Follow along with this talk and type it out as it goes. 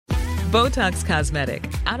Botox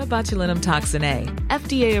Cosmetic, out of botulinum toxin A,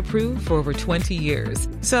 FDA approved for over 20 years.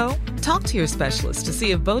 So, talk to your specialist to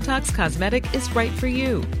see if Botox Cosmetic is right for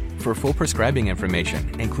you. For full prescribing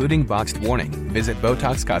information, including boxed warning, visit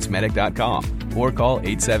BotoxCosmetic.com or call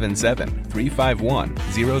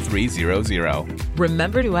 877-351-0300.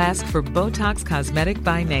 Remember to ask for Botox Cosmetic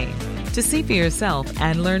by name. To see for yourself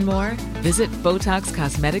and learn more, visit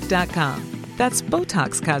BotoxCosmetic.com. That's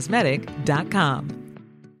BotoxCosmetic.com.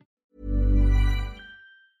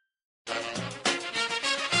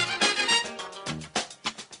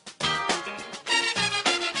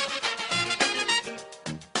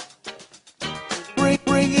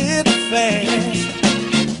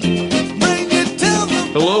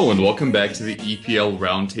 Hello and welcome back to the EPL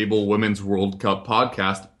Roundtable Women's World Cup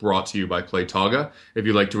podcast, brought to you by Playtoga. If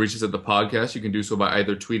you'd like to reach us at the podcast, you can do so by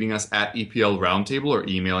either tweeting us at EPL Roundtable or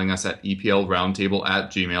emailing us at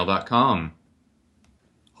eplroundtable@gmail.com.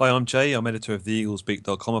 Hi, I'm Jay. I'm editor of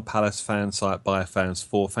theeaglesbeak.com, a Palace fan site by fans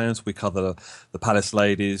for fans. We cover the Palace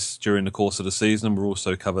ladies during the course of the season, and we've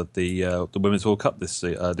also covered the Women's World Cup this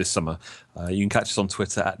summer. You can catch us on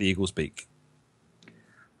Twitter at theeaglesbeak.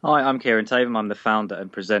 Hi, I'm Kieran Tatham. I'm the founder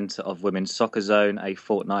and presenter of Women's Soccer Zone, a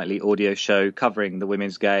fortnightly audio show covering the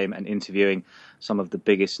women's game and interviewing some of the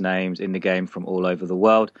biggest names in the game from all over the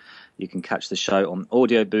world. You can catch the show on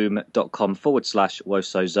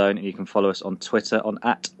audioboom.com/WosoZone, and you can follow us on Twitter on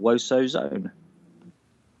 @WosoZone.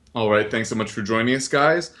 All right, thanks so much for joining us,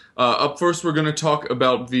 guys. Up first, we're going to talk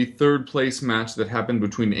about the third place match that happened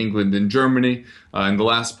between England and Germany. In the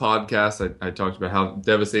last podcast, I talked about how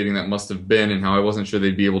devastating that must have been and how I wasn't sure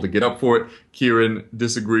they'd be able to get up for it. Kieran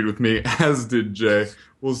disagreed with me, as did Jay.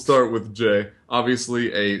 We'll start with Jay.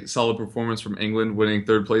 Obviously, a solid performance from England, winning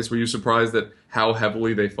third place. Were you surprised at how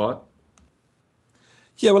heavily they fought?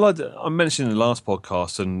 Yeah, well, I mentioned in the last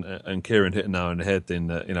podcast, and Kieran hit it now on the head. In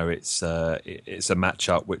that, it's a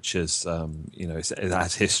matchup which is it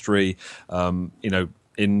has history. In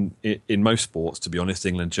most sports, to be honest,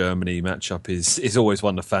 England-Germany matchup is always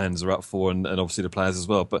one the fans are up for, and obviously the players as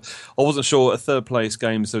well. But I wasn't sure. A third place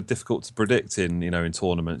game is so difficult to predict in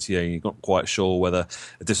tournaments. Yeah, you're not quite sure whether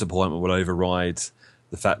a disappointment will override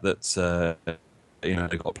the fact that.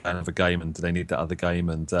 They've got to play another game and they need that other game.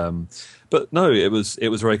 But no, it was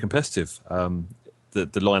very competitive. The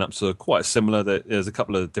lineups are quite similar. There's a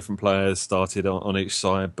couple of different players started on each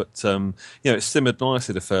side, but it simmered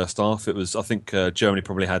nicely the first half. I think Germany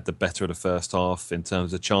probably had the better of the first half in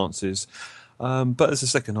terms of chances. But as the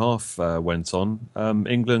second half went on,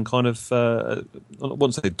 England kind of I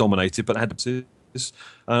wouldn't say dominated, but had to.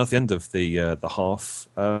 At the end of the half.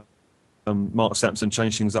 Mark Sampson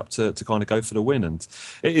changed things up to kind of go for the win, and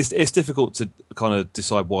it's difficult to kind of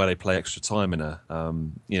decide why they play extra time in a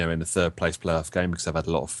in the third place playoff game, because they've had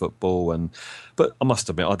a lot of football. But I must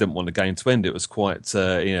admit, I didn't want the game to end. It was quite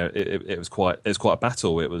it was quite a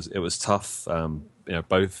battle. It was tough.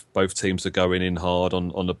 Both teams are going in hard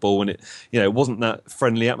on the ball, and it wasn't that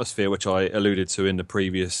friendly atmosphere which I alluded to in the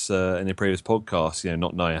previous podcast.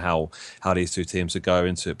 Not knowing how these two teams would go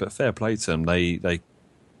into it, but fair play to them. They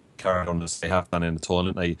carried on as they have done in the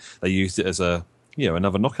tournament. They used it as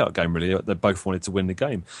another knockout game, really. They both wanted to win the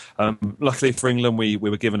game. Luckily for England, we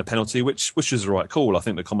were given a penalty, which was the right call. I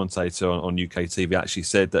think the commentator on UK TV actually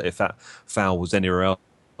said that if that foul was anywhere else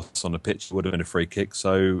on the pitch, it would have been a free kick.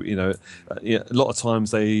 So a lot of times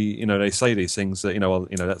they say these things that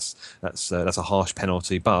that's a harsh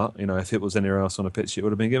penalty, but if it was anywhere else on the pitch, it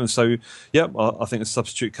would have been given. So I think the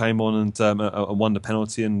substitute came on and won the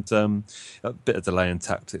penalty, and a bit of delay in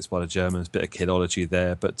tactics by the Germans, bit of kidology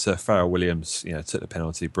there, but Farrell Williams took the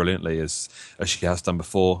penalty brilliantly as she has done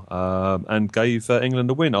before, and gave England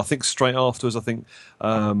the win. I think straight afterwards,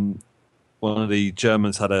 one of the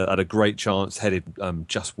Germans had a great chance headed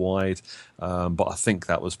just wide, but I think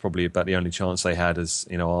that was probably about the only chance they had as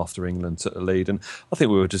after England took the lead. And I think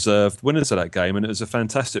we were deserved winners of that game, and it was a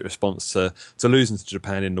fantastic response to losing to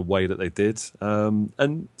Japan in the way that they did.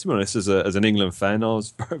 And to be honest, as an England fan, I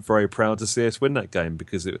was very, very proud to see us win that game,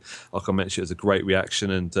 because like I mentioned, it was a great reaction,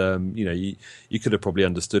 and you could have probably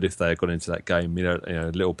understood if they had gone into that game a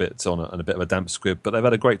little bit on a bit of a damp squib, but they've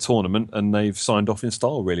had a great tournament and they've signed off in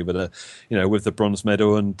style, really, with with the bronze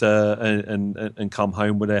medal and come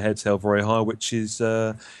home with their heads held very high, which is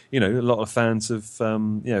a lot of fans have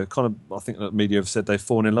kind of, I think the media have said they've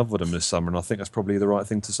fallen in love with them this summer, and I think that's probably the right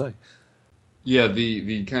thing to say. Yeah,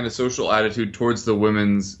 the kind of social attitude towards the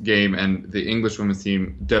women's game and the English women's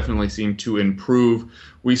team definitely seemed to improve.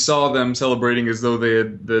 We saw them celebrating as though they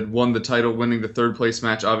had won the title, winning the third place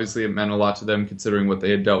match. Obviously, it meant a lot to them considering what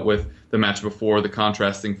they had dealt with the match before, the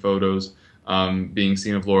contrasting photos. being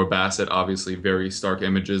seen of Laura Bassett, obviously very stark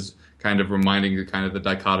images, kind of reminding the kind of the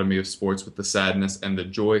dichotomy of sports with the sadness and the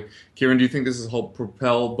joy. Kieran, do you think this has helped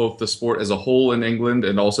propel both the sport as a whole in England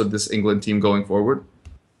and also this England team going forward?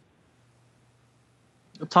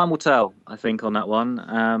 Time will tell, I think, on that one.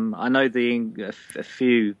 I know a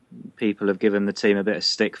few people have given the team a bit of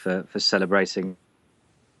stick for celebrating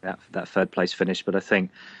that third place finish, but I think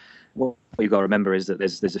what you've got to remember is that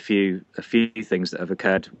there's a few things that have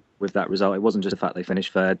occurred with that result. It wasn't just the fact they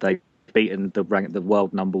finished third; they've beaten the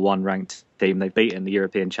world number one ranked team. They've beaten the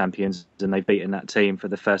European champions, and they've beaten that team for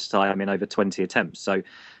the first time in over 20 attempts. So,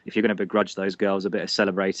 if you're going to begrudge those girls a bit of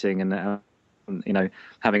celebrating and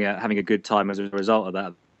having a good time as a result of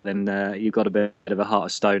that, then you've got a bit of a heart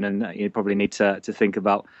of stone, and you probably need to think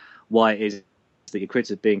about why it is that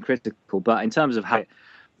you're being critical. But in terms of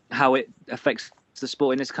how it affects the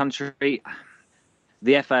sport in this country,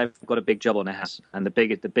 the FA have got a big job on their hands, and the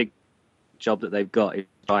big job that they've got is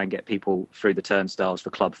to try and get people through the turnstiles for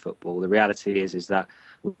club football. The reality is that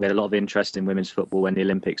we had a lot of interest in women's football when the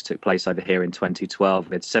Olympics took place over here in 2012.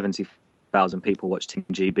 We had 70,000 people watch Team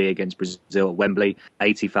GB against Brazil at Wembley.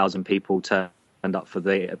 80,000 people turned up for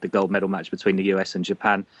the gold medal match between the US and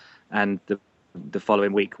Japan. And the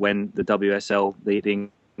following week, when the WSL, the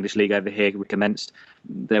English League over here, recommenced,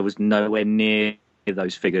 there was nowhere near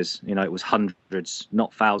those figures. It was hundreds,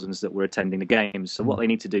 not thousands, that were attending the games. So what they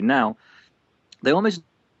need to do now, they almost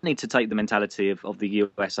need to take the mentality of the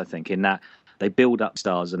US, I think, in that they build up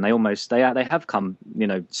stars, and they have come,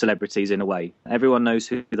 celebrities in a way. Everyone knows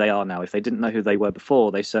who they are now. If they didn't know who they were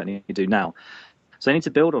before, they certainly do now. So they need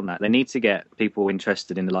to build on that. They need to get people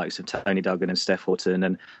interested in the likes of Tony Duggan and Steph Houghton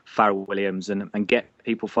and Farrell Williams, and get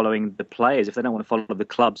people following the players. If they don't want to follow the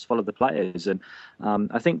clubs, follow the players. And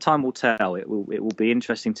I think time will tell. It will be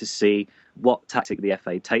interesting to see what tactic the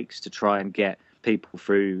FA takes to try and get people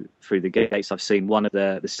through the gates. I've seen one of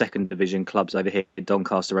the second division clubs over here,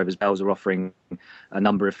 Doncaster Rovers Bells, are offering a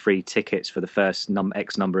number of free tickets for the first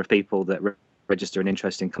X number of people that register an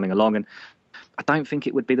interest in coming along. And I don't think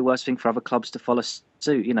it would be the worst thing for other clubs to follow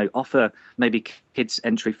suit. Offer maybe kids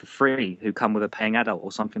entry for free who come with a paying adult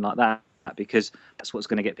or something like that, because that's what's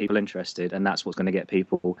going to get people interested, and that's what's going to get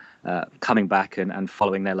people coming back and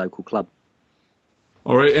following their local club.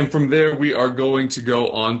 All right, and from there we are going to go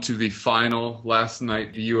on to the final. Last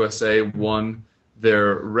night, the USA won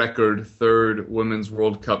their record third Women's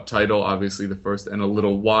World Cup title, obviously the first in a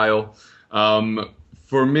little while.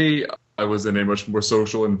 For me, I was in a much more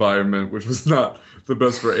social environment, which was not the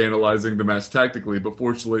best for analyzing the match tactically, but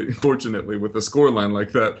fortunately, with a scoreline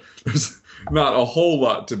like that, there's not a whole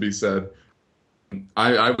lot to be said.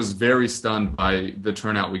 I was very stunned by the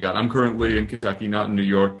turnout we got. I'm currently in Kentucky, not in New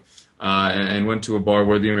York, and went to a bar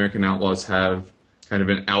where the American Outlaws have kind of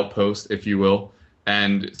an outpost, if you will,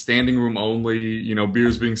 and standing room only,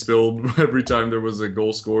 beers being spilled every time there was a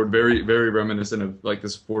goal scored. Very, very reminiscent of like the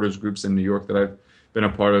supporters groups in New York that I've been a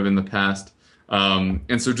part of in the past.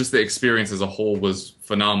 And so just the experience as a whole was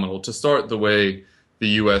phenomenal. To start the way the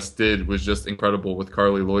U.S. did was just incredible, with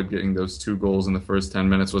Carly Lloyd getting those 2 goals in the first 10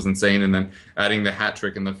 minutes was insane, and then adding the hat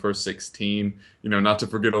trick in the first 16. Not to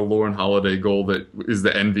forget a Lauren Holiday goal that is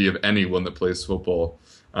the envy of anyone that plays football.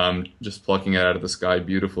 Just plucking it out of the sky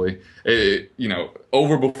beautifully.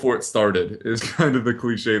 Over before it started is kind of the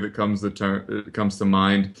cliche that comes to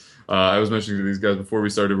mind. I was mentioning to these guys before we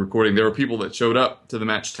started recording, there were people that showed up to the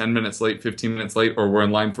match 10 minutes late, 15 minutes late, or were in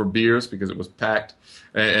line for beers because it was packed,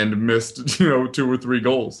 and missed 2 or 3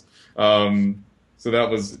 goals. So that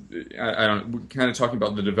was, kind of talking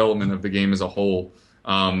about the development of the game as a whole.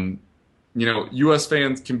 U.S.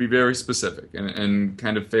 fans can be very specific and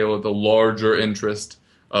kind of fail at the larger interest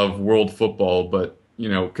of world football, but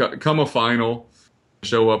come a final,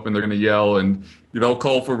 show up and they're going to yell, and they'll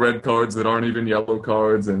call for red cards that aren't even yellow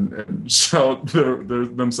cards, and shout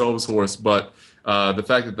themselves hoarse. But the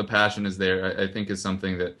fact that the passion is there, I think, is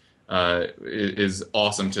something that is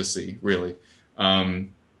awesome to see, really.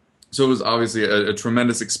 So it was obviously a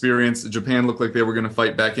tremendous experience. Japan looked like they were going to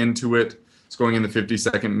fight back into it, scoring in the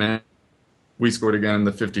 52nd minute. We scored again in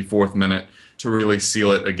the 54th minute to really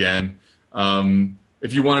seal it again.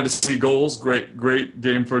 If you wanted to see goals, great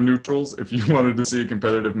game for neutrals. If you wanted to see a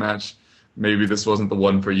competitive match, maybe this wasn't the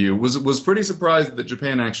one for you. Was pretty surprised that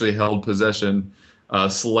Japan actually held possession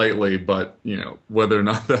slightly, but whether or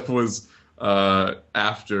not that was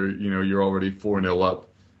after you're already 4-0 up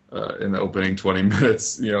in the opening 20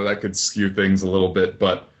 minutes, that could skew things a little bit.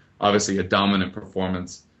 But obviously a dominant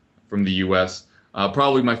performance from the U.S.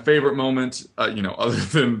 Probably my favorite moment, other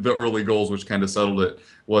than the early goals, which kind of settled it,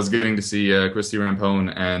 was getting to see Christy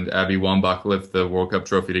Rampone and Abby Wambach lift the World Cup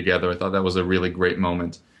trophy together. I thought that was a really great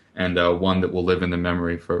moment. and one that will live in the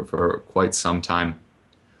memory for quite some time.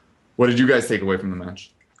 What did you guys take away from the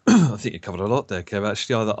match? I think you covered a lot there, Kev.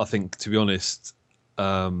 Actually, I think, to be honest,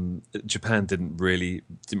 Japan didn't really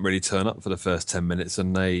turn up for the first 10 minutes,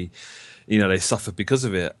 and they suffered because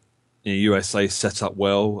of it. USA set up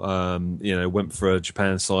well, went for a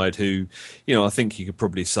Japan side who, I think you could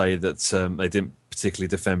probably say that they didn't particularly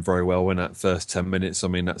defend very well in that first 10 minutes. I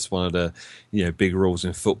mean, that's one of the, big rules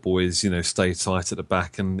in football is, stay tight at the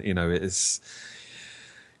back. And,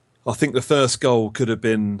 I think the first goal could have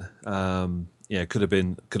been, could have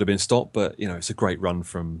been stopped, but it's a great run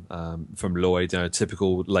from Lloyd.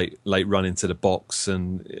 Typical late run into the box,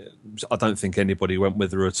 and I don't think anybody went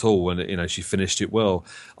with her at all. And she finished it well.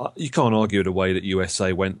 You can't argue the way that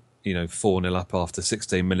USA went 4-0 up after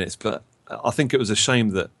 16 minutes, but I think it was a shame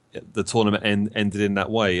that the tournament ended in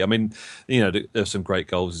that way. I mean, there's some great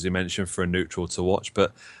goals, as you mentioned, for a neutral to watch,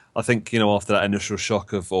 but I think, after that initial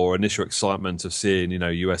shock or initial excitement of seeing,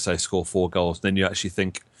 USA score 4 goals, then you actually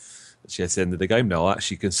think, actually, it's the end of the game now. I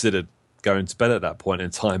actually considered going to bed at that point in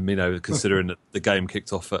time, considering that the game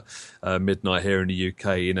kicked off at midnight here in the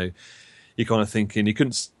UK. You're kind of thinking you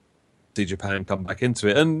couldn't see Japan come back into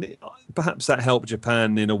it. And perhaps that helped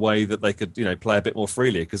Japan in a way that they could, play a bit more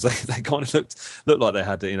freely, because they kind of looked like they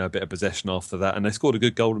had, a bit of possession after that. And they scored a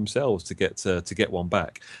good goal themselves to get one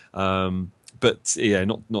back. But yeah,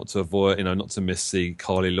 not to avoid, not to miss the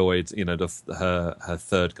Carly Lloyd, her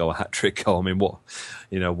third goal, a hat-trick goal. I mean,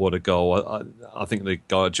 what a goal! I think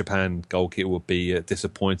the Japan goalkeeper would be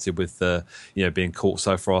disappointed with being caught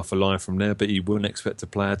so far off the line from there. But you wouldn't expect a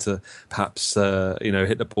player to perhaps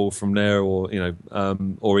hit the ball from there, or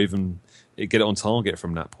or even get it on target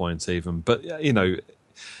from that point even. But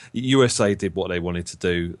USA did what they wanted to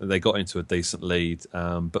do. They got into a decent lead,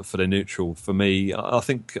 but for the neutral, for me, I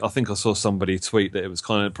think I saw somebody tweet that it was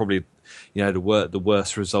kind of probably, the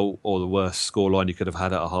worst result or the worst scoreline you could have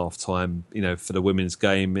had at a half time. For the women's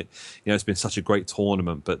game, it's been such a great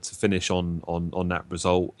tournament, but to finish on that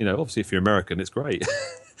result, obviously if you're American, it's great.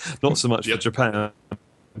 Not so much for Japan.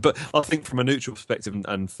 But I think from a neutral perspective,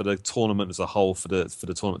 and for the tournament as a whole, for the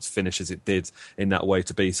tournament to finish as it did in that way,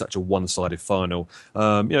 to be such a one-sided final,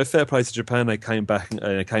 fair play to Japan. They came back to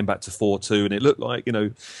 4-2, and it looked like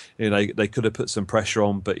they could have put some pressure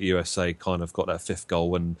on, but USA kind of got that 5th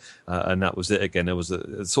goal, and that was it. Again, there was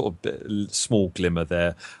a sort of small glimmer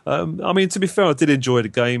there. I mean, to be fair, I did enjoy the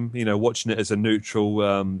game. Watching it as a neutral.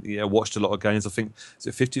 Watched a lot of games. I think it's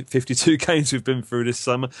 52 games we've been through this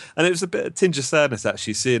summer, and it was a tinge of sadness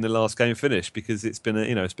actually seeing the last game finish, because it's been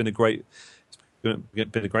a great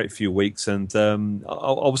few weeks, and I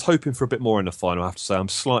was hoping for a bit more in the final. I have to say, I'm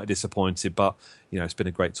slightly disappointed, but it's been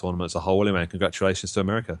a great tournament as a whole. Anyway, congratulations to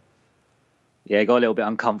America. Yeah, it got a little bit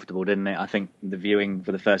uncomfortable, didn't it? I think the viewing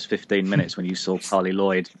for the first 15 minutes when you saw Carly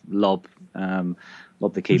Lloyd lob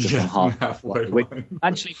the keeper from halfway.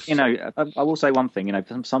 Actually, I will say one thing.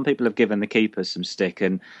 Some people have given the keeper some stick,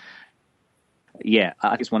 and yeah, I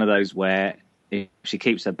think it's one of those where if she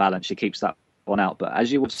keeps her balance, she keeps that one out. But as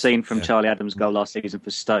you would have seen from Charlie Adams' goal last season for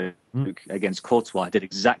Stoke against Courtois, did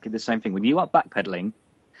exactly the same thing. When you are backpedaling,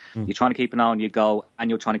 you're trying to keep an eye on your goal, and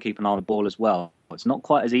you're trying to keep an eye on the ball as well. It's not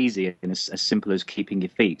quite as easy and as simple as keeping your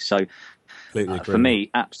feet. So for me,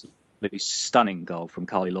 absolutely stunning goal from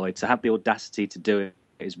Carly Lloyd. To have the audacity to do it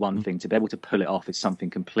is one thing. To be able to pull it off is something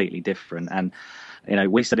completely different. And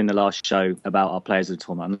we said in the last show about our players of the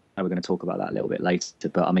tournament. I know we're going to talk about that a little bit later,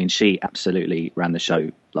 but I mean, she absolutely ran the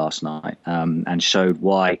show last night, and showed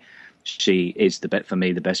why she is for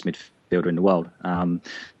me the best midfielder in the world.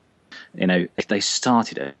 If they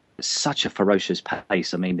started at such a ferocious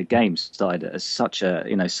pace, I mean, the game started at such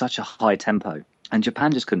a high tempo, and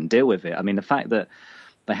Japan just couldn't deal with it. I mean, the fact that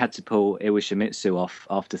they had to pull Iwashimitsu off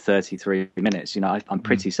after 33 minutes. I'm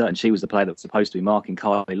pretty certain she was the player that was supposed to be marking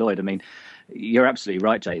Carly Lloyd. I mean, you're absolutely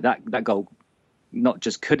right, Jay. That goal not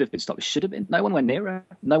just could have been stopped, it should have been. No one went near her.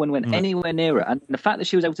 No one went anywhere near her. And the fact that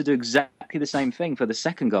she was able to do exactly the same thing for the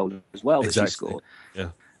second goal as well that she scored. Yeah.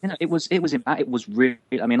 It was really.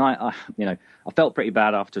 I mean, I felt pretty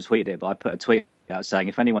bad after I tweeted it, but I put a tweet out saying,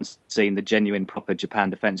 if anyone's seen the genuine, proper Japan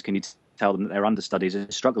defence, can you tell them that their understudies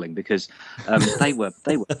are struggling, because they were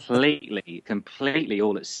completely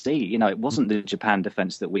all at sea. It wasn't the Japan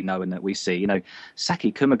defence that we know and that we see.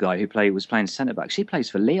 Saki Kumagai, who was playing centre back, she plays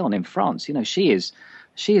for Lyon in France. She is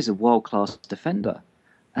a world class defender,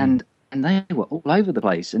 and they were all over the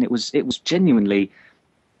place, and it was genuinely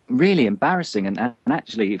really embarrassing and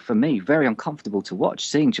actually for me very uncomfortable to watch,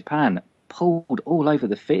 seeing Japan pulled all over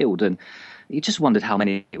the field, and you just wondered how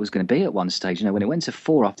many it was going to be at one stage. You know, when it went to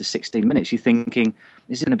 4 after 16 minutes, you're thinking,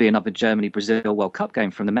 is it going to be another Germany-Brazil World Cup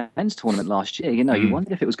game from the men's tournament last year? You know, you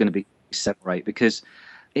wondered if it was going to be 7-8 because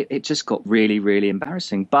it just got really, really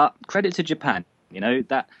embarrassing. But credit to Japan, you know,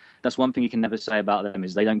 that's one thing you can never say about them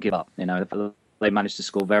is they don't give up. You know, they managed to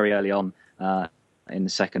score very early on in the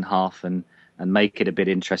second half and make it a bit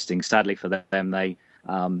interesting. Sadly for them, they,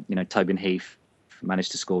 you know, Tobin Heath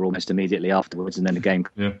managed to score almost immediately afterwards, and then the game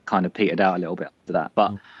kind of petered out a little bit after that.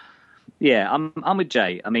 But yeah, I'm with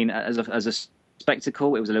Jay. I mean, as a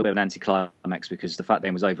spectacle, it was a little bit of an anticlimax because the fact that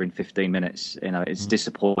it was over in 15 minutes, you know, it's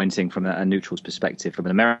disappointing from a neutral's perspective. From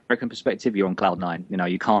an American perspective, you're on cloud 9. You know,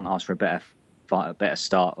 you can't ask for a better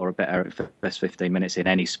start or a better first 15 minutes in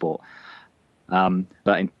any sport.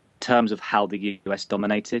 But in terms of how the US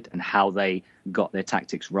dominated and how they got their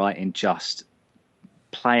tactics right in just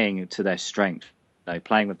playing to their strength, you know,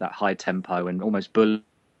 playing with that high tempo and almost bullying,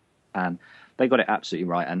 and they got it absolutely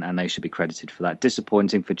right, and they should be credited for that.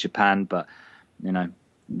 Disappointing for Japan, but you know,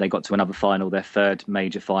 they got to another final, their third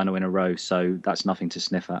major final in a row, so that's nothing to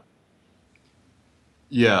sniff at.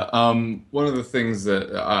 Yeah, one of the things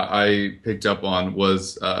that I picked up on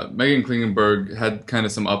was Megan Klingenberg had kind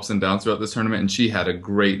of some ups and downs throughout this tournament, and she had a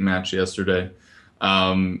great match yesterday.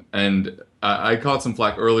 And I caught some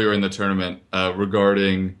flack earlier in the tournament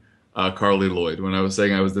regarding Carly Lloyd when I was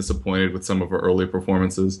saying I was disappointed with some of her early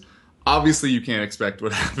performances. Obviously, you can't expect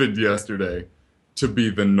what happened yesterday to be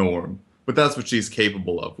the norm, but that's what she's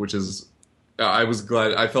capable of, which is, I was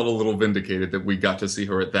glad, I felt a little vindicated that we got to see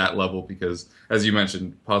her at that level because, as you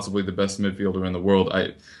mentioned, possibly the best midfielder in the world.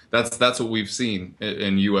 That's what we've seen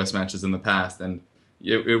in U.S. matches in the past, and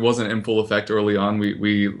it wasn't in full effect early on.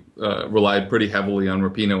 We relied pretty heavily on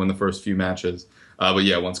Rapinoe in the first few matches. But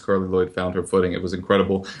yeah, once Carly Lloyd found her footing, it was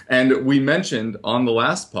incredible. And we mentioned on the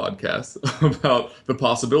last podcast about the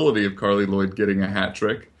possibility of Carly Lloyd getting a hat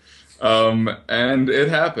trick. And it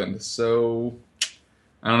happened. So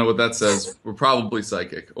I don't know what that says. We're probably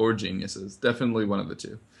psychic or geniuses. Definitely one of the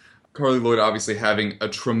two. Carly Lloyd obviously having a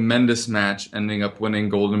tremendous match, ending up winning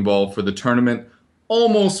Golden Ball for the tournament,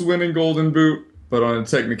 almost winning Golden Boot, but on a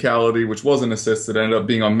technicality, which was an assist that ended up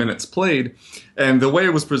being on minutes played. And the way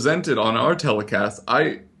it was presented on our telecast,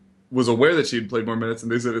 I was aware that she had played more minutes,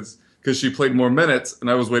 and they said it's because she played more minutes,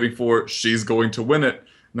 and I was waiting for she's going to win it,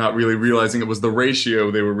 not really realizing it was the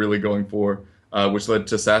ratio they were really going for, which led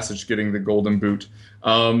to Sasic getting the Golden Boot.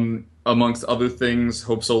 Amongst other things,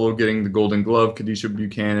 Hope Solo getting the Golden Glove, Kadisha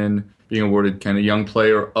Buchanan being awarded kind of Young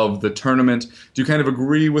Player of the Tournament. Do you kind of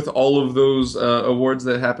agree with all of those awards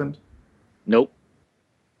that happened? Nope.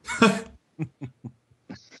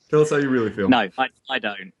 Tell us how you really feel. No, I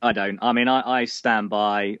don't. I mean, I stand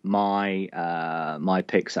by my my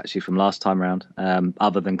picks actually from last time round.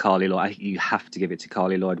 Other than Carly Lloyd, you have to give it to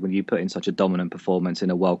Carly Lloyd when you put in such a dominant performance in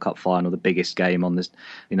a World Cup final, the biggest game on this,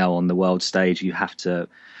 you know, on the world stage. You have to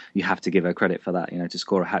give her credit for that. You know, to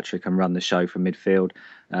score a hat trick and run the show from midfield.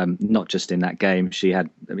 Not just in that game, she had,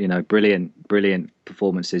 you know, brilliant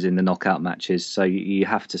performances in the knockout matches. So you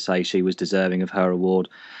have to say she was deserving of her award.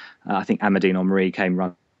 I think Amadine Henry came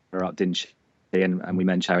runner up, didn't she? And we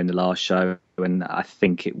mentioned her in the last show. And I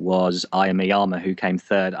think it was Aya Miyama who came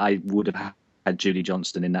third. I would have had Julie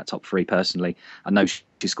Johnston in that top 3 personally. I know she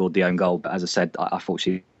scored the own goal, but as I said, I thought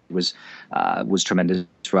she was tremendous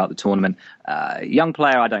throughout the tournament. Young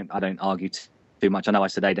player, I don't argue too much. I know I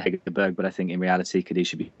said Ada Hegerberg, but I think in reality,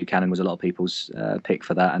 Kadisha Buchanan was a lot of people's pick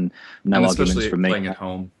for that, and no arguments from me. Playing at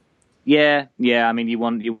home. Yeah. I mean, you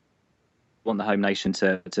want the home nation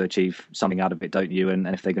to achieve something out of it, don't you? And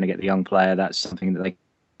if they're going to get the young player, that's something that they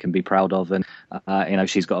can be proud of. And you know,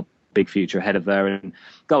 she's got a big future ahead of her. And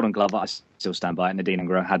Golden Glove, I still stand by it. Nadine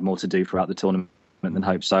Angerer had more to do throughout the tournament than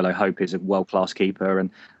Hope Solo. Hope is a world-class keeper, and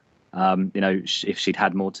you know, if she'd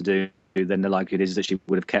had more to do, then the likelihood is that she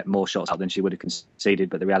would have kept more shots out than she would have conceded.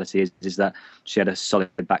 But the reality is that she had a solid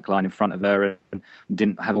back line in front of her and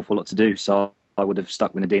didn't have an awful lot to do. So I would have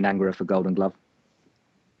stuck with Nadine Angerer for Golden Glove.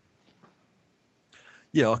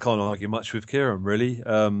 Yeah, I can't argue much with Kieran, really.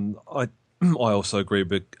 I also agree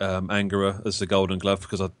with Angerer as the Golden Glove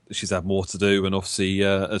because she's had more to do and obviously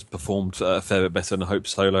has performed a fair bit better than Hope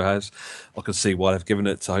Solo has. I can see why they've given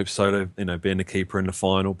it to Hope Solo, you know, being the keeper in the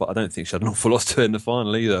final, but I don't think she had an awful lot to do in the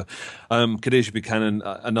final either. Kadisha Buchanan,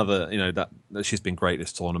 another, you know, that she's been great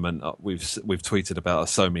this tournament. We've tweeted about her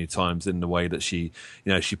so many times in the way that she,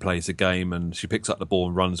 you know, she plays the game and she picks up the ball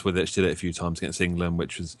and runs with it. She did it a few times against England,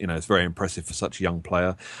 which was, you know, it's very impressive for such a young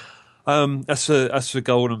player. As for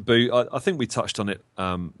Golden Boot, I think we touched on it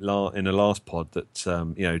in the last pod that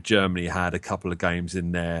you know, Germany had a couple of games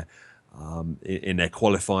in there in their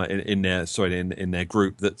in their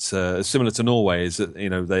group that's similar to Norway, is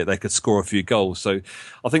that they could score a few goals. So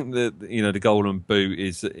I think that the Golden Boot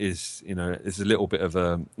is a little bit of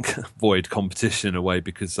a void competition in a way,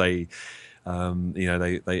 because they've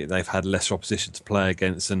had less opposition to play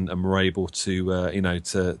against and were able to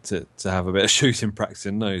have a bit of shooting practice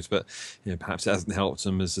in those. But perhaps it hasn't helped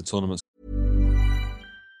them as the tournament's.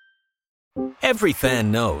 Every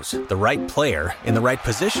fan knows the right player in the right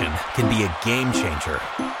position can be a game changer.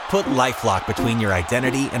 Put LifeLock between your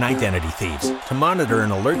identity and identity thieves to monitor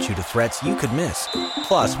and alert you to threats you could miss.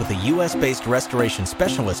 Plus, with a U.S.-based restoration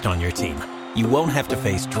specialist on your team, you won't have to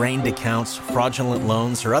face drained accounts, fraudulent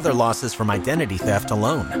loans, or other losses from identity theft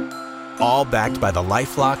alone. All backed by the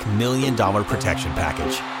LifeLock $1 Million Protection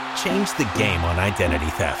Package. Change the game on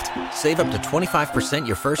identity theft. Save up to 25%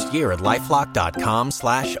 your first year at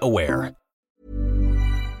LifeLock.com/aware.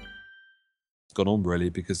 Gone on really,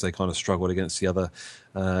 because they kind of struggled against the other,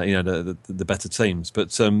 the better teams. But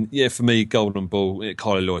for me, Golden Ball,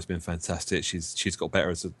 Carly Lloyd's been fantastic. She's got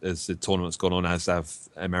better as the tournament's gone on, as have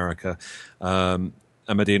America.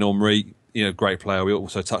 Amandine Henry, great player. We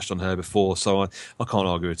also touched on her before, so I can't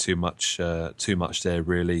argue with too much there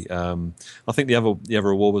really. I think the other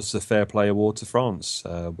award was the Fair Play Award to France.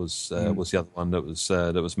 Was the other one that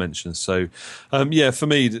was mentioned. So for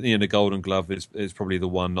me, the Golden Glove is probably the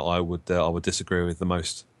one that I would disagree with the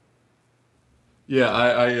most. Yeah,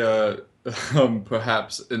 I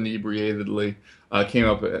perhaps inebriatedly came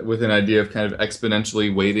up with an idea of kind of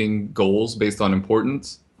exponentially weighting goals based on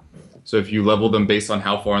importance. So if you level them based on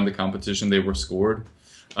how far in the competition they were scored,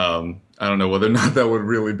 I don't know whether or not that would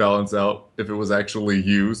really balance out if it was actually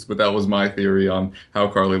used, but that was my theory on how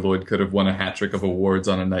Carly Lloyd could have won a hat trick of awards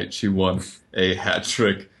on a night she won a hat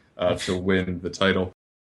trick to win the title.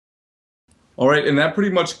 All right, and that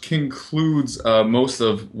pretty much concludes most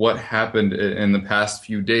of what happened in the past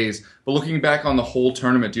few days. But looking back on the whole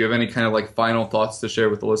tournament, do you have any kind of final thoughts to share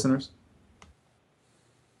with the listeners?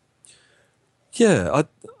 Yeah,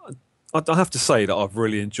 I have to say that I've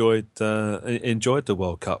really enjoyed the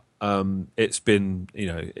World Cup. It's been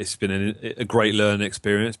a great learning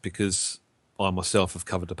experience, because I myself have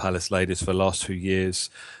covered the Palace Ladies for the last 2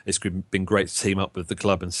 years. It's been great to team up with the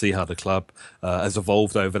club and see how the club has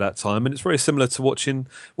evolved over that time. And it's very similar to watching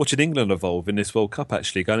England evolve in this World Cup.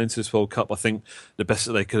 Actually, going into this World Cup, I think the best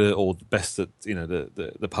that they could, or the best that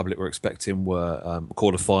the public were expecting, were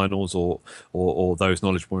quarterfinals, or those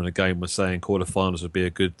knowledgeable in the game were saying quarterfinals would be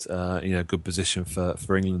a good good position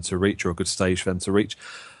for England to reach, or a good stage for them to reach.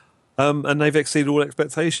 And they've exceeded all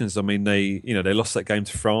expectations. I mean, they lost that game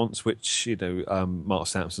to France, which Mark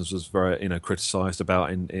Sampson's was very criticised about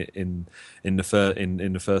in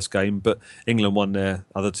the first game. But England won their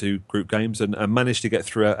other two group games and managed to get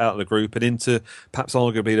through out of the group and into perhaps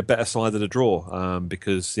arguably the better side of the draw,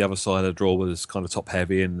 because the other side of the draw was kind of top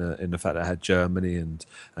heavy in the fact that it had Germany and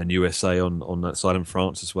USA on that side, and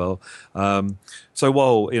France as well. So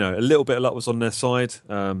while a little bit of luck was on their side.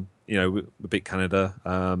 We beat Canada,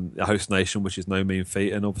 a host nation, which is no mean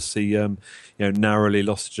feat, and obviously, narrowly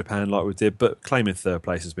lost to Japan like we did. But claiming third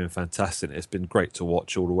place has been fantastic. It's been great to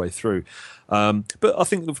watch all the way through. But I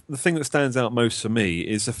think the thing that stands out most for me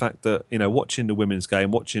is the fact that watching the women's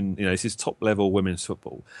game, this is top level women's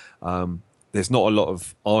football. There's not a lot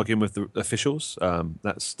of arguing with the officials.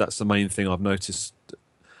 That's the main thing I've noticed.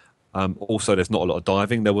 Also, there's not a lot of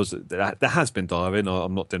diving. There has been diving.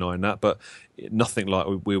 I'm not denying that, but nothing like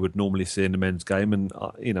we would normally see in the men's game. And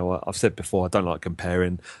I've said before, I don't like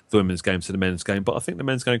comparing the women's game to the men's game, but I think the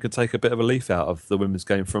men's game could take a bit of a leaf out of the women's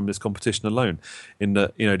game from this competition alone. In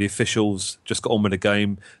that the officials just got on with the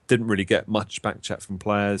game, didn't really get much back chat from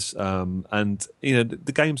players, and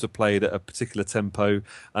the games are played at a particular tempo,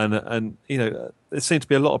 and there seems to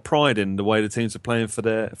be a lot of pride in the way the teams are playing for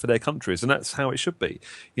their countries, and that's how it should be.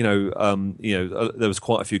 There was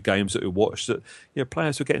quite a few games that we watched that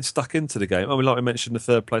players were getting stuck into the game. I mean, like we mentioned, the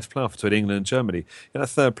third place playoff between England and Germany. That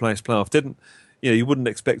third place playoff didn't. You wouldn't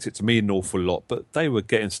expect it to mean an awful lot, but they were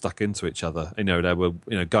getting stuck into each other. They were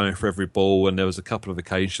going for every ball, and there was a couple of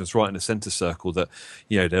occasions right in the centre circle that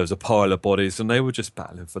there was a pile of bodies, and they were just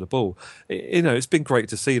battling for the ball. It's been great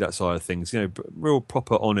to see that side of things. Real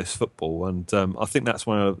proper, honest football, and I think that's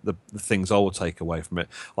one of the things I will take away from it.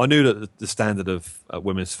 I knew that the standard of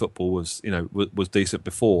women's football was decent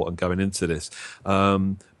before and going into this,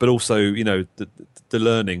 but also the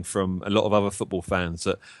learning from a lot of other football fans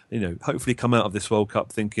that hopefully come out of of this World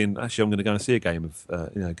Cup thinking, actually, I'm going to go and see a game of,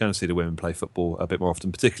 go and see the women play football a bit more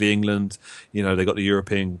often, particularly England. They've got the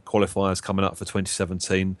European qualifiers coming up for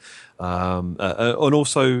 2017. And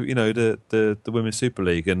also, the Women's Super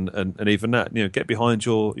League and even that, get behind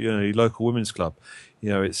your local women's club.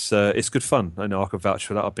 It's good fun. I know I can vouch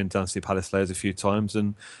for that. I've been down to see Palace Slayers a few times,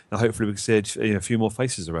 and hopefully we can see a few more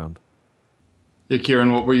faces around. Yeah,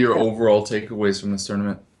 Kieran, what were your overall takeaways from this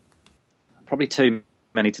tournament? Probably too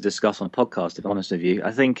many to discuss on a podcast, if I'm honest with you.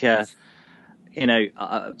 I think,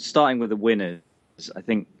 starting with the winners, I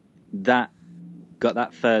think that got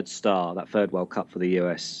that third star, that third World Cup for the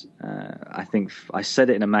US. I think I said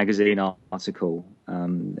it in a magazine article.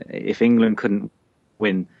 If England couldn't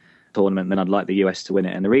win the tournament, then I'd like the US to win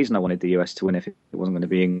it. And the reason I wanted the US to win if it wasn't going to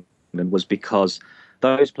be England was because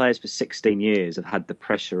those players for 16 years have had the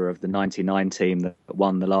pressure of the 99 team that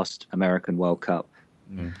won the last American World Cup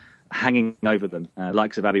hanging over them,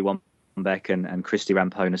 likes of Abby Wambach and Christy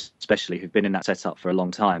Rampone especially, who've been in that setup for a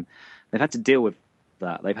long time. They've had to deal with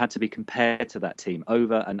that. They've had to be compared to that team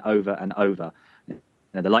over and over and over.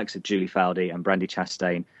 The likes of Julie Foudy and Brandi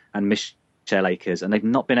Chastain and Michelle Akers, and they've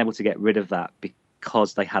not been able to get rid of that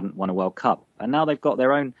because they hadn't won a World Cup. And now they've got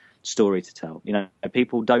their own story to tell.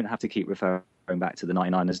 People don't have to keep referring back to the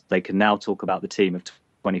 99ers. They can now talk about the team of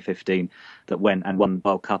 2015 that went and won the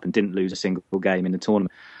World Cup and didn't lose a single game in the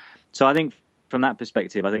tournament. So I think from that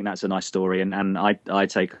perspective, I think that's a nice story, and I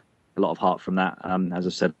take a lot of heart from that. As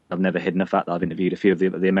I've said, I've never hidden the fact that I've interviewed a few of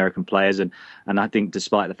the American players, and I think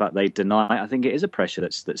despite the fact they deny, I think it is a pressure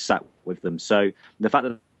that's sat with them. So the fact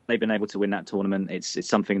that they've been able to win that tournament, it's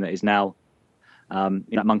something that is now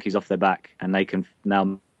that monkey's off their back, and they can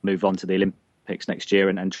now move on to the Olympics next year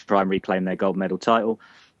and try and reclaim their gold medal title.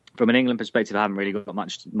 From an England perspective, I haven't really got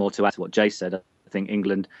much more to add to what Jay said. I think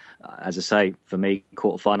England, as I say, for me,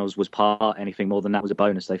 quarterfinals was par. Anything more than that was a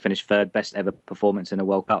bonus. They finished third best ever performance in a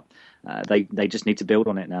World Cup. They just need to build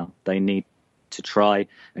on it now. They need to try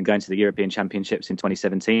and go into the European Championships in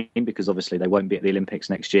 2017 because obviously they won't be at the Olympics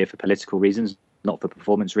next year for political reasons, not for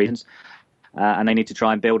performance reasons. And they need to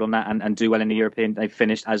try and build on that and do well in the European. They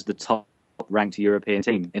finished as the top ranked European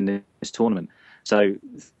team in this tournament. So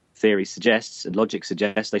theory suggests and logic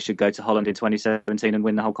suggests they should go to Holland in 2017 and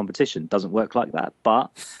win the whole competition. Doesn't work like that,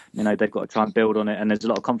 but they've got to try and build on it, and there's a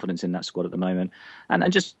lot of confidence in that squad at the moment.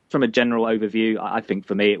 And just from a general overview, I think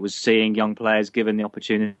for me it was seeing young players given the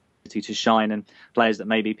opportunity to shine, and players that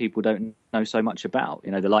maybe people don't know so much about.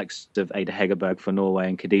 The likes of Ada Hegerberg for Norway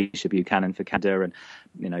and Khadijah Buchanan for Canada,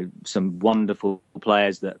 and some wonderful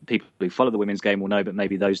players that people who follow the women's game will know, but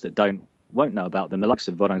maybe those that won't know about them. The likes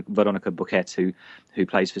of Veronica Bouquet, who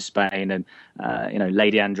plays for Spain, and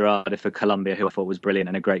Lady Andrade for Colombia, who I thought was brilliant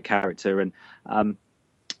and a great character, and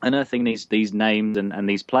unearthing these names and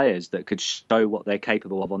these players that could show what they're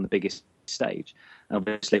capable of on the biggest stage. And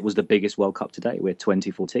obviously, it was the biggest World Cup to date. We had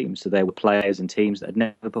 24 teams, so there were players and teams that had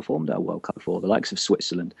never performed at a World Cup before, the likes of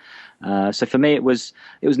Switzerland. So for me, it was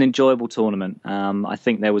an enjoyable tournament. I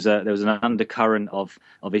think there was an undercurrent of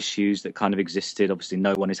issues that kind of existed. Obviously,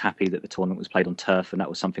 no one is happy that the tournament was played on turf, and that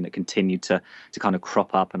was something that continued to kind of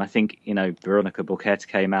crop up. And I think Veronica Bouquet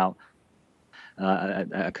came out at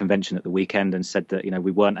a convention at the weekend and said that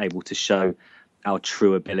we weren't able to show our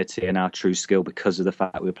true ability and our true skill because of the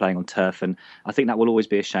fact we were playing on turf. And I think that will always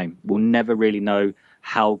be a shame. We'll never really know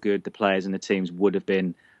how good the players and the teams would have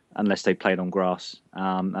been unless they played on grass.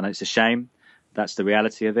 And it's a shame. That's the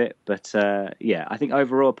reality of it. But I think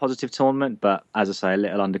overall a positive tournament, but as I say, a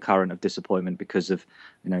little undercurrent of disappointment because of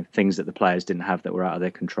things that the players didn't have that were out of their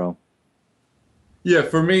control. Yeah,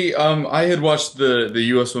 for me, I had watched the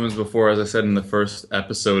U.S. Women's before, as I said in the first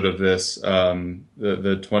episode of this.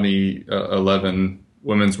 The 2011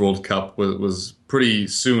 Women's World Cup was pretty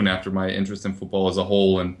soon after my interest in football as a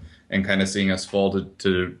whole, and kind of seeing us fall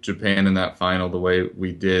to Japan in that final the way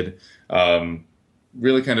we did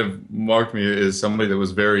really kind of marked me as somebody that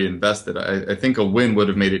was very invested. I think a win would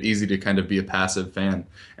have made it easy to kind of be a passive fan.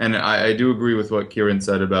 And I do agree with what Kieran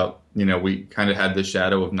said about, we kind of had the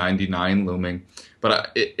shadow of 99 looming.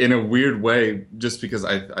 But in a weird way, just because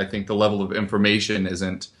I think the level of information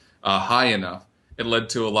isn't high enough, it led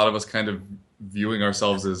to a lot of us kind of viewing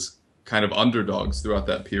ourselves as kind of underdogs throughout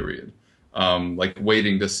that period, like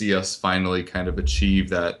waiting to see us finally kind of achieve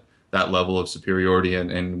that level of superiority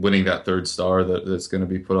and winning that third star that's going to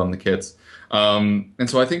be put on the kits. And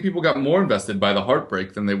so I think people got more invested by the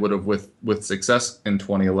heartbreak than they would have with success in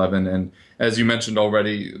 2011. And as you mentioned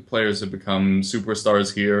already, players have become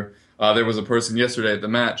superstars here. There was a person yesterday at the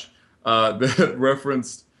match that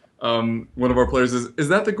referenced one of our players. Is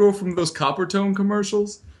that the girl from those Coppertone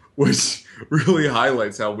commercials? Which really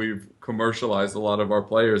highlights how we've commercialized a lot of our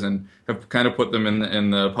players and have kind of put them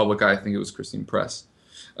in the public eye. I think it was Christine Press.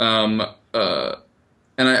 And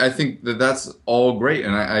I think that that's all great.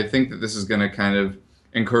 And I think that this is going to kind of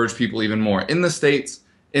encourage people even more. In the States,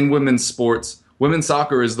 in women's sports, women's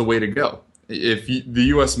soccer is the way to go. If the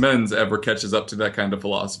U.S. men's ever catches up to that kind of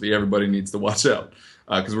philosophy, everybody needs to watch out,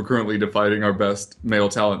 because we're currently dividing our best male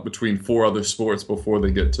talent between 4 other sports before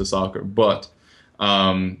they get to soccer. But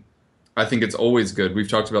I think it's always good. We've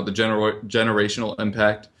talked about the generational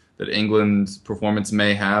impact that England's performance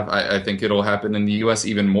may have. I think it'll happen in the U.S.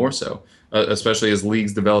 even more so, especially as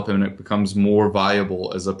leagues develop and it becomes more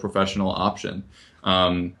viable as a professional option.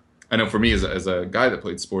 I know for me, as a guy that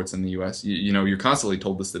played sports in the U.S., you're constantly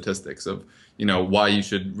told the statistics of, why you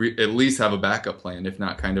should at least have a backup plan, if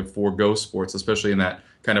not kind of forego sports, especially in that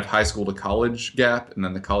kind of high school to college gap, and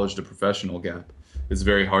then the college to professional gap. It's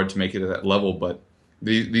very hard to make it at that level, but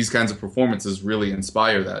these kinds of performances really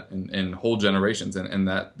inspire that in whole generations, and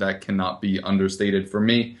that cannot be understated for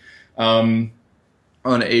me. On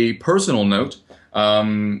a personal note,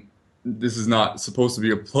 this is not supposed to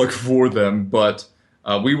be a plug for them, but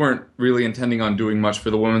we weren't really intending on doing much for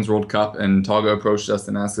the Women's World Cup, and Taga approached us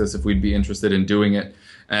and asked us if we'd be interested in doing it.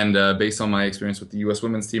 And based on my experience with the U.S.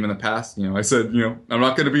 women's team in the past, I said, I'm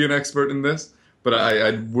not going to be an expert in this, but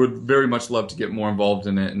I would very much love to get more involved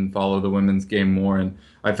in it and follow the women's game more. And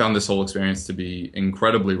I found this whole experience to be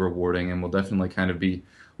incredibly rewarding, and will definitely kind of be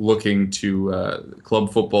looking to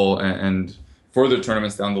club football and further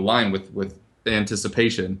tournaments down the line with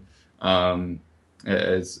anticipation.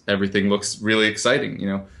 As everything looks really exciting.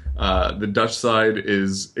 The Dutch side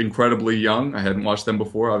is incredibly young. I hadn't watched them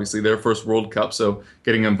before. Obviously, their first World Cup, so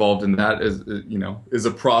getting involved in that is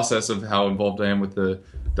a process of how involved I am with the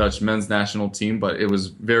Dutch men's national team. But it was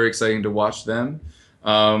very exciting to watch them.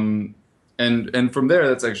 And from there,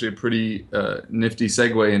 that's actually a pretty nifty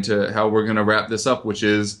segue into how we're going to wrap this up, which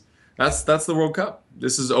is that's the World Cup.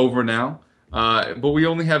 This is over now, but we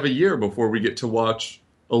only have a year before we get to watch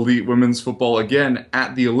elite women's football again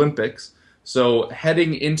at the Olympics. So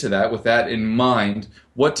heading into that, with that in mind,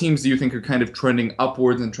 what teams do you think are kind of trending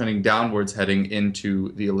upwards and trending downwards heading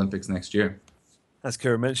into the Olympics next year? As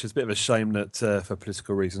Kieran mentioned, it's a bit of a shame that for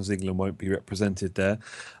political reasons England won't be represented there.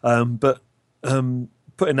 But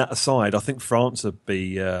putting that aside, I think France would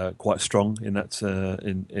be quite strong in that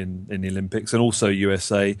in the Olympics, and also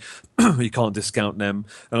USA. You can't discount them,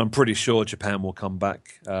 and I'm pretty sure Japan will come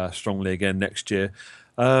back strongly again next year.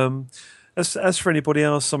 As for anybody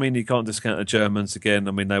else, I mean, you can't discount the Germans again.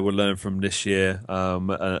 I mean, they will learn from this year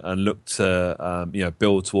and look to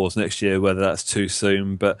build towards next year. Whether that's too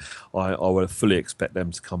soon, but I would fully expect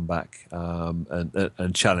them to come back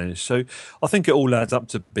and challenge. So I think it all adds up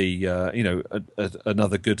to be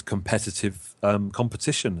another good competitive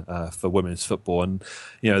competition for women's football, and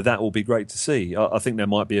that will be great to see. I think there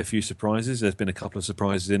might be a few surprises. There's been a couple of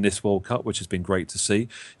surprises in this World Cup, which has been great to see.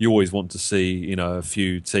 You always want to see a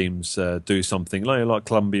few teams do something like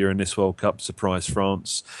Colombia in this World Cup, surprise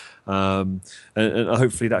France, and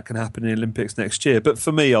hopefully that can happen in the Olympics next year. But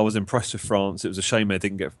for me, I was impressed with France. It was a shame they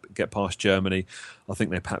didn't get past Germany. I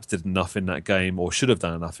think they perhaps did enough in that game, or should have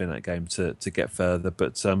done enough in that game to get further.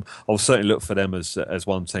 But I'll certainly look for them as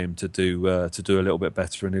one team to do a little bit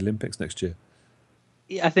better in the Olympics next year.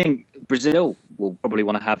 Yeah, I think Brazil will probably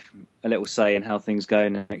want to have a little say in how things go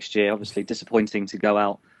next year. Obviously, disappointing to go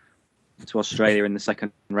out to Australia in the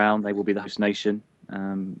second round. They will be the host nation,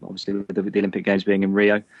 obviously with the Olympic Games being in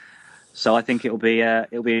Rio. So I think it'll be an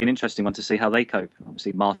interesting one to see how they cope.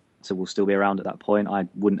 Obviously, Marta will still be around at that point. I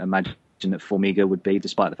wouldn't imagine that Formiga would be,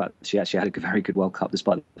 despite the fact that she actually had a very good World Cup,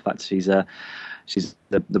 despite the fact that she's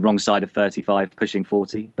the wrong side of 35, pushing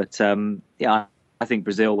 40. But I think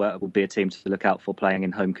Brazil will be a team to look out for playing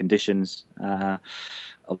in home conditions.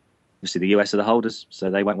 Obviously, the US are the holders,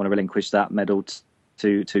 so they won't want to relinquish that medal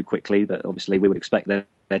too quickly, but obviously we would expect their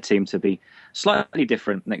team to be slightly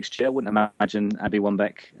different next year. I wouldn't imagine Abby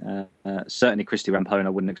Wambach, certainly Christy Rampone I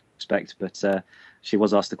wouldn't expect, but she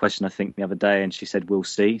was asked the question I think the other day and she said we'll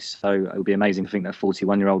see. So it would be amazing to think that a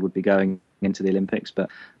 41-year-old would be going into the Olympics, but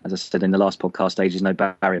as I said in the last podcast, age is no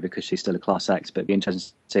barrier because she's still a class act, but it'd be interesting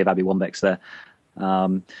to see if Abby Wambach's there.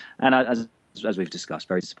 And as we've discussed,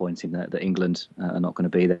 very disappointing that England are not going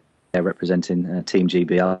to be there. They're representing Team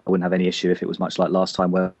GB. I wouldn't have any issue if it was much like last time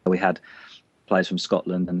where we had players from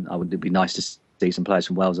Scotland, and it'd be nice to see some players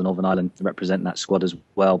from Wales and Northern Ireland representing that squad as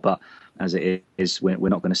well. But as it is, we're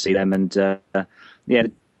not going to see them. And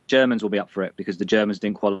the Germans will be up for it because the Germans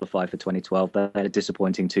didn't qualify for 2012. They had a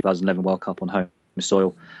disappointing 2011 World Cup on home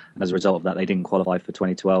soil. As a result of that, they didn't qualify for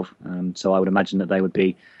 2012. So I would imagine that they would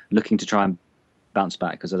be looking to try and bounce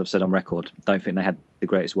back, because as I've said on record, don't think they had the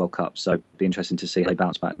greatest World Cup. So it'd be interesting to see how they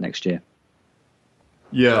bounce back next year.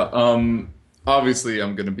 Yeah, obviously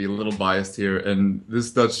I'm going to be a little biased here, and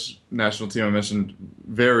this Dutch national team I mentioned,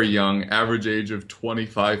 very young, average age of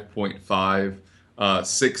 25.5,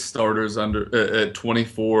 6 starters at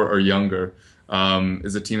 24 or younger.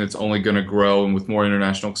 Is a team that's only going to grow, and with more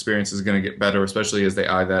international experience is going to get better, especially as they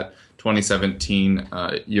eye that 2017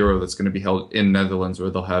 Euro that's going to be held in Netherlands, where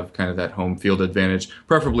they'll have kind of that home field advantage,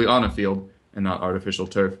 preferably on a field and not artificial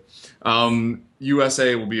turf.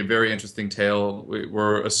 USA will be a very interesting tale.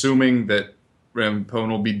 We're assuming that Rampone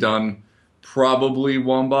will be done, probably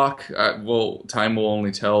Wambach. Well, time will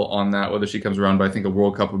only tell on that, whether she comes around, but I think a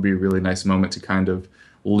World Cup would be a really nice moment to kind of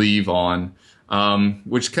leave on.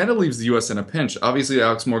 Which kind of leaves the U.S. in a pinch. Obviously,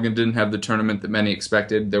 Alex Morgan didn't have the tournament that many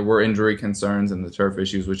expected. There were injury concerns and the turf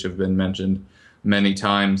issues, which have been mentioned many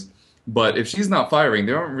times. But if she's not firing,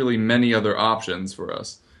 there aren't really many other options for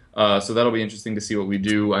us. So that'll be interesting to see what we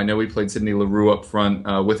do. I know we played Sydney Leroux up front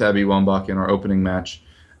with Abby Wambach in our opening match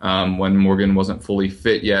when Morgan wasn't fully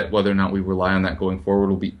fit yet. Whether or not we rely on that going forward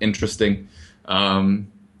will be interesting.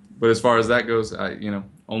 But as far as that goes,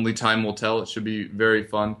 only time will tell. It should be very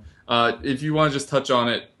fun. If you want to just touch on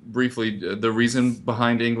it briefly, the reason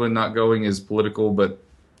behind England not going is political, but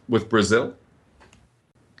with Brazil?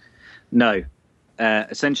 No.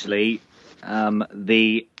 Essentially,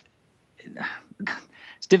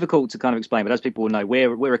 it's difficult to kind of explain, but as people will know,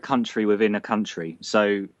 we're a country within a country.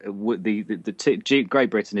 So Great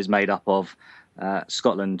Britain is made up of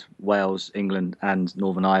Scotland, Wales, England, and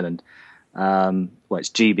Northern Ireland. It's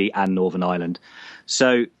GB and Northern Ireland.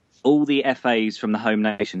 So all the FAs from the home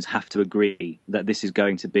nations have to agree that this is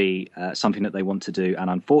going to be something that they want to do. And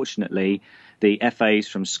unfortunately, the FAs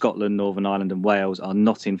from Scotland, Northern Ireland and Wales are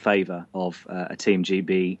not in favour of a Team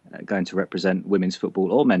GB going to represent women's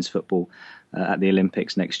football or men's football at the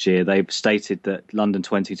Olympics next year. They've stated that London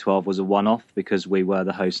 2012 was a one-off because we were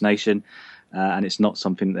the host nation, and it's not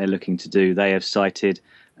something that they're looking to do. They have cited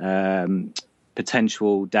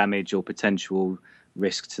potential damage or potential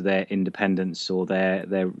risk to their independence or their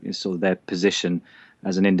position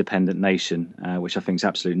as an independent nation, which I think is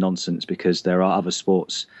absolute nonsense, because there are other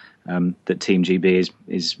sports that Team GB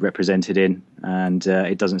is represented in, and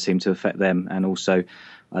it doesn't seem to affect them. And also,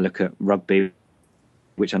 I look at rugby,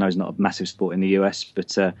 which I know is not a massive sport in the US, but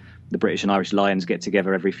the British and Irish Lions get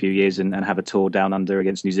together every few years and have a tour down under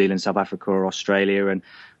against New Zealand, South Africa or Australia, and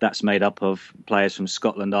that's made up of players from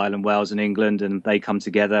Scotland, Ireland, Wales and England, and they come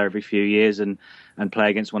together every few years and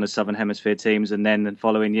play against one of the Southern Hemisphere teams, and then the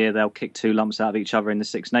following year they'll kick 2 lumps out of each other in the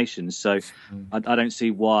Six Nations. So I don't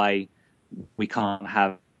see why we can't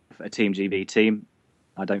have a Team GB team.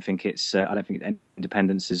 I don't think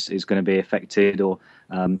independence is going to be affected or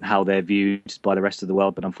how they're viewed by the rest of the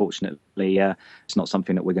world. But unfortunately, it's not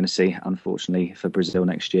something that we're going to see, unfortunately, for Brazil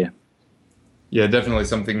next year. Yeah, definitely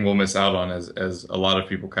something we'll miss out on, as a lot of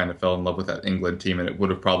people kind of fell in love with that England team, and it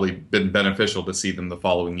would have probably been beneficial to see them the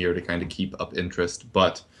following year to kind of keep up interest.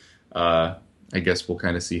 But I guess we'll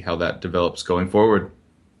kind of see how that develops going forward.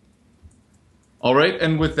 All right,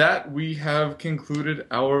 and with that, we have concluded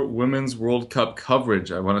our Women's World Cup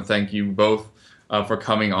coverage. I want to thank you both for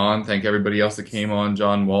coming on. Thank everybody else that came on,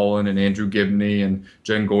 John Wallen and Andrew Gibney and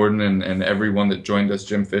Jen Gordon and everyone that joined us,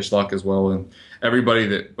 Jim Fishlock as well, and everybody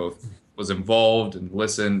that both was involved and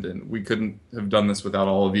listened. And we couldn't have done this without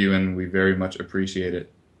all of you, and we very much appreciate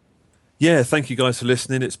it. Yeah, thank you guys for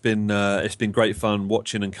listening. It's been great fun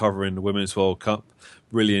watching and covering the Women's World Cup.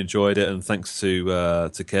 Really enjoyed it, and thanks to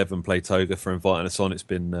Kev and Play Toga for inviting us on. It's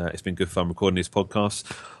been good fun recording these podcasts.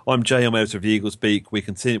 I'm Jay. I'm editor of the Eagle Speak. We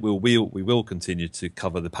will continue to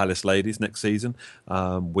cover the Palace ladies next season.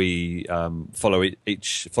 We follow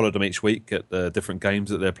them each week at the different games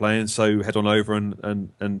that they're playing. So head on over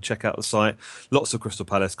and check out the site. Lots of Crystal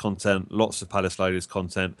Palace content, lots of Palace ladies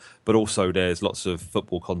content, but also there's lots of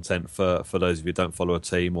football content for those of you who don't follow a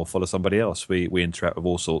team or follow somebody else. We interact with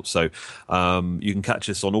all sorts. So you can catch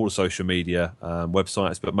us on all the social media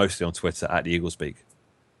websites, but mostly on Twitter at the Eagle Speak.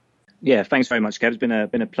 Yeah, thanks very much, Kev. It's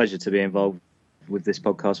been a pleasure to be involved with this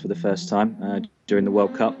podcast for the first time during the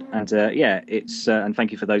World Cup, and and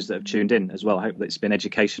thank you for those that have tuned in as well. I hope that it's been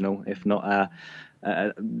educational, if not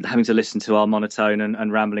having to listen to our monotone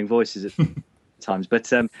and rambling voices at times.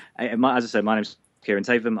 But as I said, my name's Kieran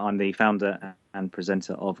Tatham. I'm the founder and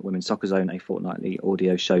presenter of Women's Soccer Zone, a fortnightly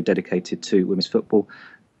audio show dedicated to women's football.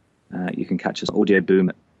 You can catch us on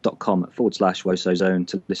audioboom.com/WOSOZone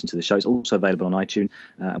to listen to the show. It's also available on iTunes,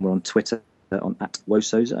 and we're on Twitter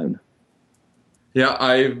 @WOSOZone. Yeah,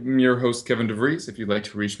 I'm your host, Kevin DeVries. If you'd like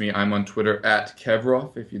to reach me, I'm on Twitter at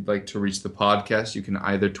Kevroff. If you'd like to reach the podcast, you can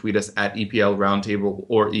either tweet us at EPL Roundtable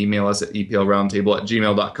or email us at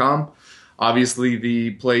eplroundtable@gmail.com. Obviously,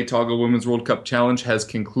 the Play Toggle Women's World Cup Challenge has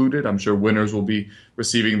concluded. I'm sure winners will be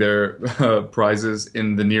receiving their prizes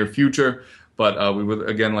in the near future. But we would,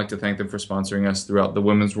 again, like to thank them for sponsoring us throughout the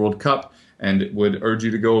Women's World Cup, and would urge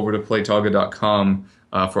you to go over to playtoga.com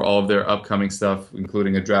for all of their upcoming stuff,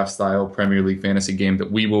 including a draft-style Premier League fantasy game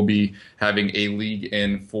that we will be having a league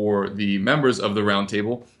in for the members of the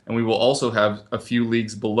Roundtable. And we will also have a few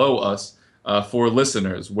leagues below us for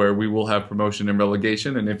listeners, where we will have promotion and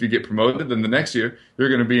relegation. And if you get promoted, then the next year, you're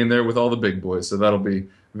going to be in there with all the big boys. So that'll be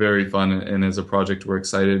very fun, and is a project we're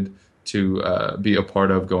excited to be a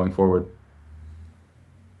part of going forward.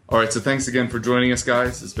 All right, so thanks again for joining us,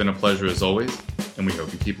 guys. It's been a pleasure as always, and we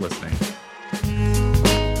hope you keep listening.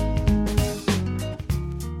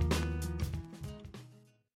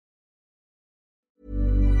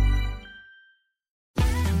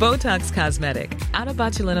 Botox Cosmetic, out of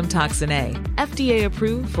botulinum toxin A, FDA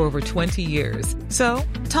approved for over 20 years. So,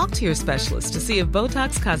 talk to your specialist to see if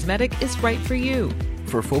Botox Cosmetic is right for you.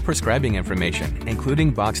 For full prescribing information,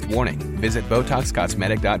 including boxed warning, visit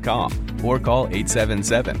BotoxCosmetic.com or call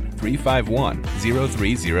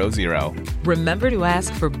 877-351-0300. Remember to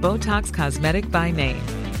ask for Botox Cosmetic by name.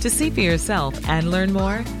 To see for yourself and learn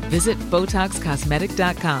more, visit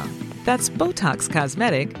BotoxCosmetic.com. That's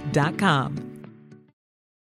BotoxCosmetic.com.